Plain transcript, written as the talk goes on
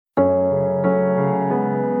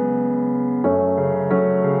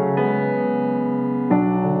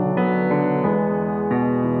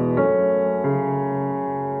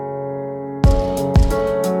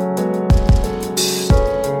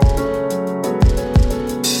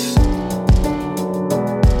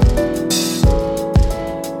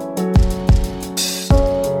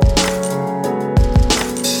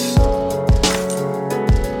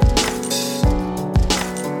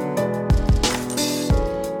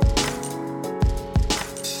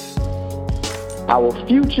Our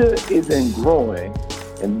future is in growing,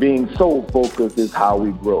 and being soul focused is how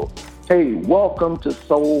we grow. Hey, welcome to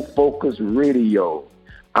Soul Focus Radio.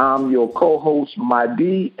 I'm your co-host, My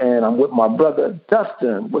D, and I'm with my brother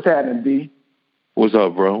Dustin. What's happening, D? What's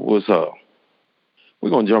up, bro? What's up? We're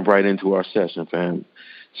gonna jump right into our session, fam.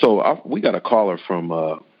 So we got a caller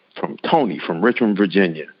from Tony from Richmond,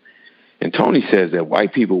 Virginia, and Tony says that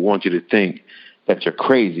white people want you to think that you're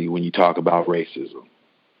crazy when you talk about racism.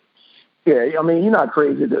 Yeah, I mean, you're not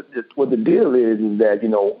crazy. What the deal is that,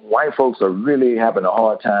 white folks are really having a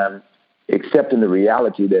hard time accepting the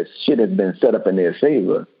reality that shit has been set up in their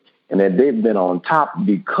favor and that they've been on top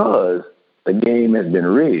because the game has been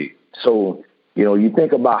rigged. So, you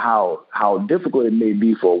think about how difficult it may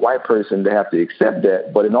be for a white person to have to accept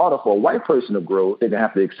that, but in order for a white person to grow, they're going to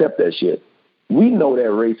have to accept that shit. We know that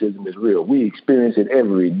racism is real. We experience it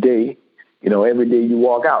every day. Every day you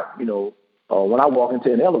walk out. When I walk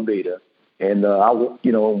into an elevator and,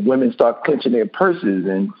 women start clenching their purses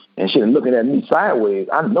and shit and looking at me sideways,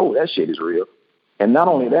 I know that shit is real. And not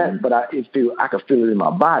only that, but I can feel it in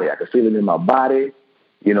my body. I can feel it in my body,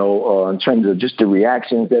 in terms of just the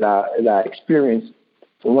reactions that I experience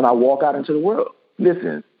when I walk out into the world.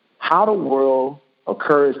 Listen, how the world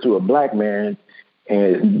occurs to a black man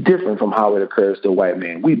is different from how it occurs to a white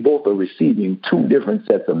man. We both are receiving two different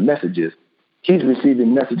sets of messages. He's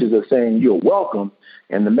receiving messages of saying you're welcome,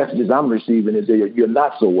 and the messages I'm receiving is that you're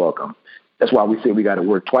not so welcome. That's why we say we got to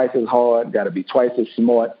work twice as hard, got to be twice as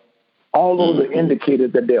smart. All those are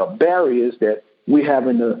indicators that there are barriers that we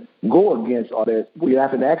having to go against, or that we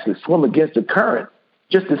having to actually swim against the current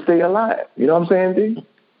just to stay alive. You know what I'm saying, D?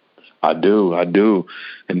 I do.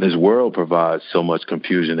 And this world provides so much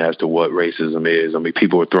confusion as to what racism is. I mean,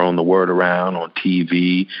 people are throwing the word around on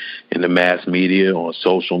TV, in the mass media, on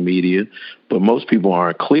social media, but most people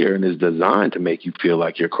aren't clear, and it's designed to make you feel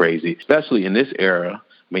like you're crazy, especially in this era.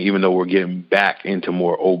 I mean, even though we're getting back into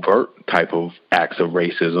more overt type of acts of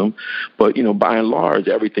racism, but, by and large,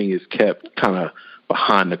 everything is kept kind of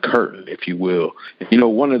behind the curtain, if you will.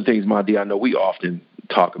 One of the things, Madi, I know we often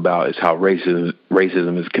talk about is how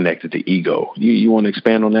racism is connected to ego. You want to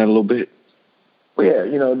expand on that a little bit? Well, yeah,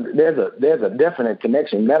 there's a definite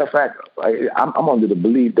connection. Matter of fact, I'm under the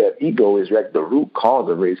belief that ego is like the root cause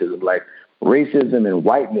of racism. Like racism and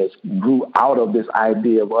whiteness grew out of this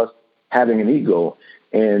idea of us having an ego.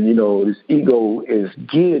 And, this ego is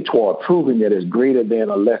geared toward proving that it's greater than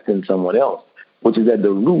or less than someone else, which is at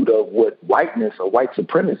the root of what whiteness or white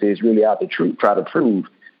supremacy is really out to try to prove,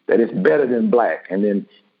 that it's better than black. And then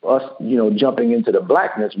us, jumping into the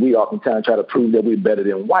blackness, we oftentimes try to prove that we're better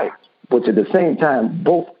than white, which at the same time,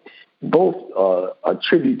 both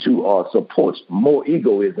attribute to or supports more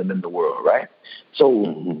egoism in the world, right?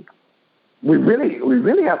 So we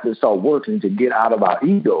really have to start working to get out of our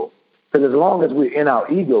ego. Because as long as we're in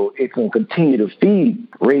our ego, it can continue to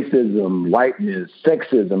feed racism, whiteness,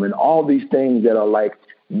 sexism, and all these things that are like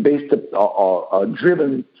based are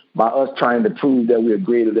driven by us trying to prove that we're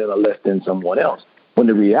greater than or less than someone else. When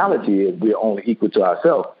the reality is we're only equal to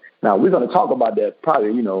ourselves. Now we're going to talk about that probably,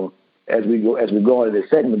 as we go into this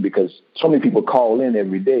segment, because so many people call in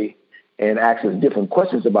every day and ask us different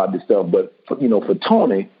questions about this stuff. But for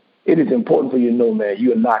Tony, it is important for you to know, man,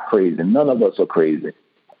 you are not crazy. None of us are crazy.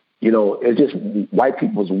 It's just white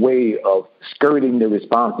people's way of skirting the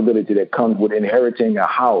responsibility that comes with inheriting a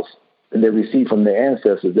house that they received from their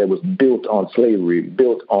ancestors that was built on slavery,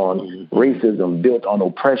 built on racism, built on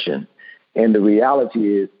oppression. And the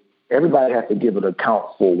reality is everybody has to give an account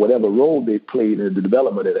for whatever role they played in the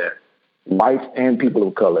development of that, whites and people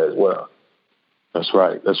of color as well. That's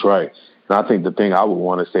right. And I think the thing I would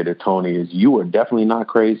want to say to Tony is you are definitely not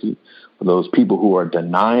crazy. Those people who are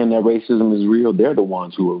denying that racism is real, they're the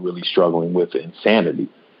ones who are really struggling with insanity.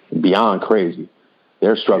 Beyond crazy,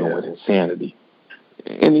 they're struggling with insanity.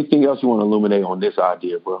 Anything else you want to illuminate on this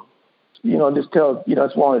idea, bro? Just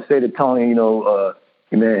want to say to Tony,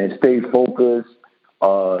 man, stay focused.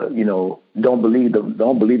 Don't believe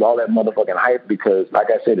all that motherfucking hype, because,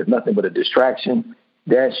 like I said, it's nothing but a distraction.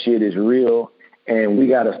 That shit is real. And we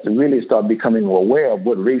got to really start becoming aware of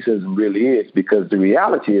what racism really is, because the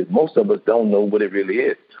reality is most of us don't know what it really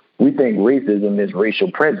is. We think racism is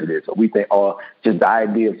racial prejudice, or we think, or just the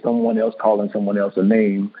idea of someone else calling someone else a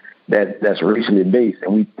name that's racially based.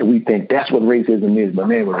 And we think that's what racism is. But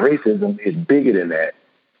man, racism is bigger than that.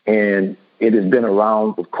 And it has been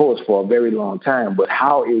around, of course, for a very long time, but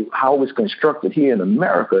how it was constructed here in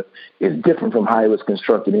America is different from how it was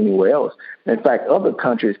constructed anywhere else. In fact, other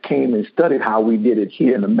countries came and studied how we did it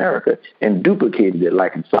here in America and duplicated it,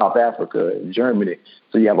 like in South Africa and Germany.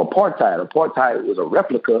 So you have apartheid. Apartheid was a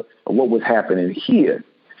replica of what was happening here.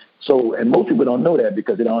 So, and most people don't know that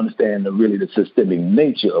because they don't understand the systemic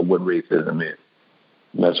nature of what racism is.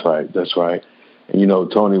 That's right. That's right. And,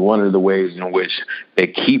 Tony, one of the ways in which they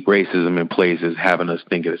keep racism in place is having us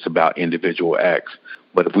think it's about individual acts.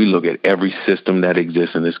 But if we look at every system that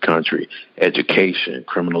exists in this country, education,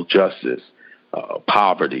 criminal justice,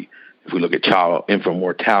 poverty, if we look at child infant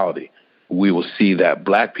mortality, we will see that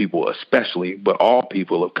black people especially, but all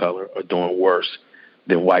people of color, are doing worse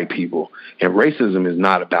than white people. And racism is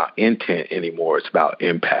not about intent anymore. It's about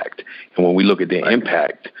impact. And when we look at the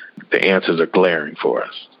impact, the answers are glaring for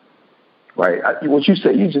us. Right. What you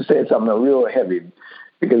said, you just said something real heavy,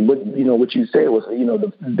 because what you said was,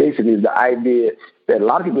 basically the idea that a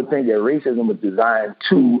lot of people think that racism was designed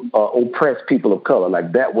to oppress people of color.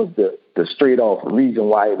 Like that was the straight off reason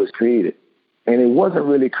why it was created. And it wasn't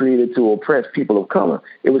really created to oppress people of color.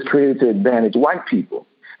 It was created to advantage white people.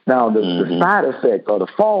 Now, the side effect or the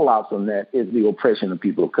fallout from that is the oppression of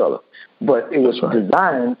people of color. But it was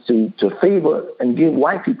designed to favor and give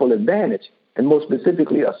white people advantage, and more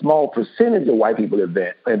specifically, a small percentage of white people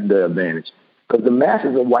the advantage. Because the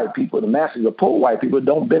masses of white people, the masses of poor white people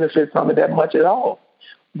don't benefit from it that much at all.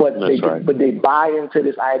 But they buy into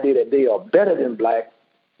this idea that they are better than black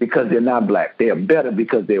because they're not black. They are better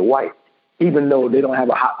because they're white, even though they don't have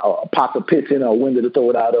a pot of piss in or a window to throw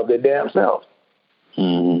it out of their damn self.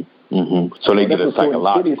 So they get a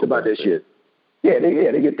psychological about that shit. Yeah,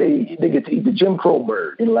 they get to eat the Jim Crow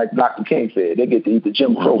bird. Like Dr. King said, they get to eat the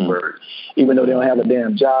Jim Crow bird, even though they don't have a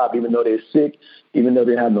damn job, even though they're sick, even though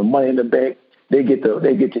they don't have no money in the bank. They get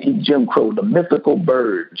to eat Jim Crow, the mythical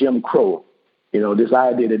bird, Jim Crow. This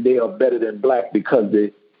idea that they are better than black because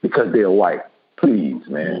they're white. Please,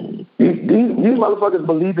 man. These motherfuckers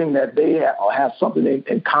believing that they have something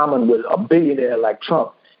in common with a billionaire like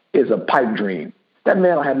Trump is a pipe dream. That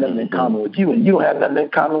man don't have nothing in common with you, and you don't have nothing in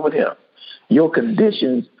common with him. Your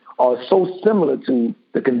conditions are so similar to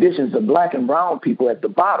the conditions of black and brown people at the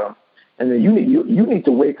bottom, and then you need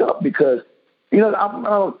to wake up because,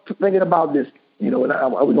 I'm thinking about this, and I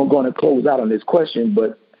was going to close out on this question,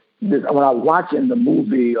 but when I was watching the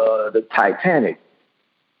movie The Titanic,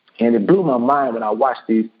 and it blew my mind when I watched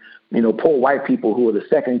these, poor white people who are the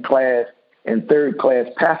second class and third class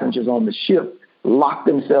passengers on the ship lock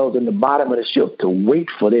themselves in the bottom of the ship to wait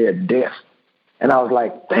for their death. And I was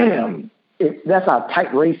like, damn, that's how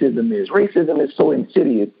tight racism is. Racism is so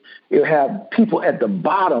insidious. You have people at the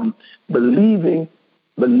bottom believing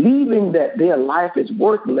that their life is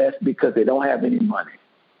worth less because they don't have any money.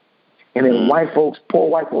 And then poor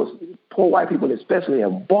white people especially,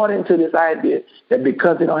 have bought into this idea that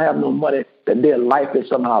because they don't have no money, that their life is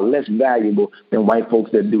somehow less valuable than white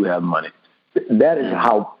folks that do have money. That is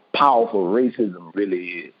how powerful racism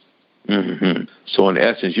really is. So in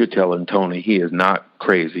essence, you're telling Tony he is not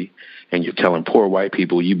crazy, and you're telling poor white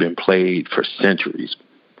people you've been played for centuries.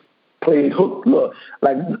 Played hook, look,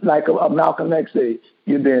 like Malcolm X said,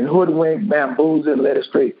 you've been hoodwinked, bamboozled, led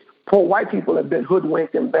astray. Poor white people have been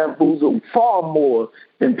hoodwinked and bamboozled far more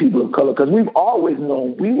than people of color, because we've always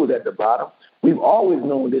known we was at the bottom. We've always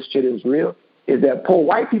known this shit is real. Is that poor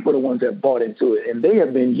white people are the ones that bought into it, and they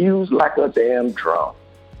have been used like a damn drum.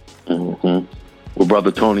 Well,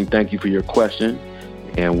 Brother Tony, thank you for your question,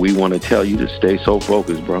 and we want to tell you to stay so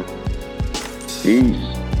focused, bro. Peace.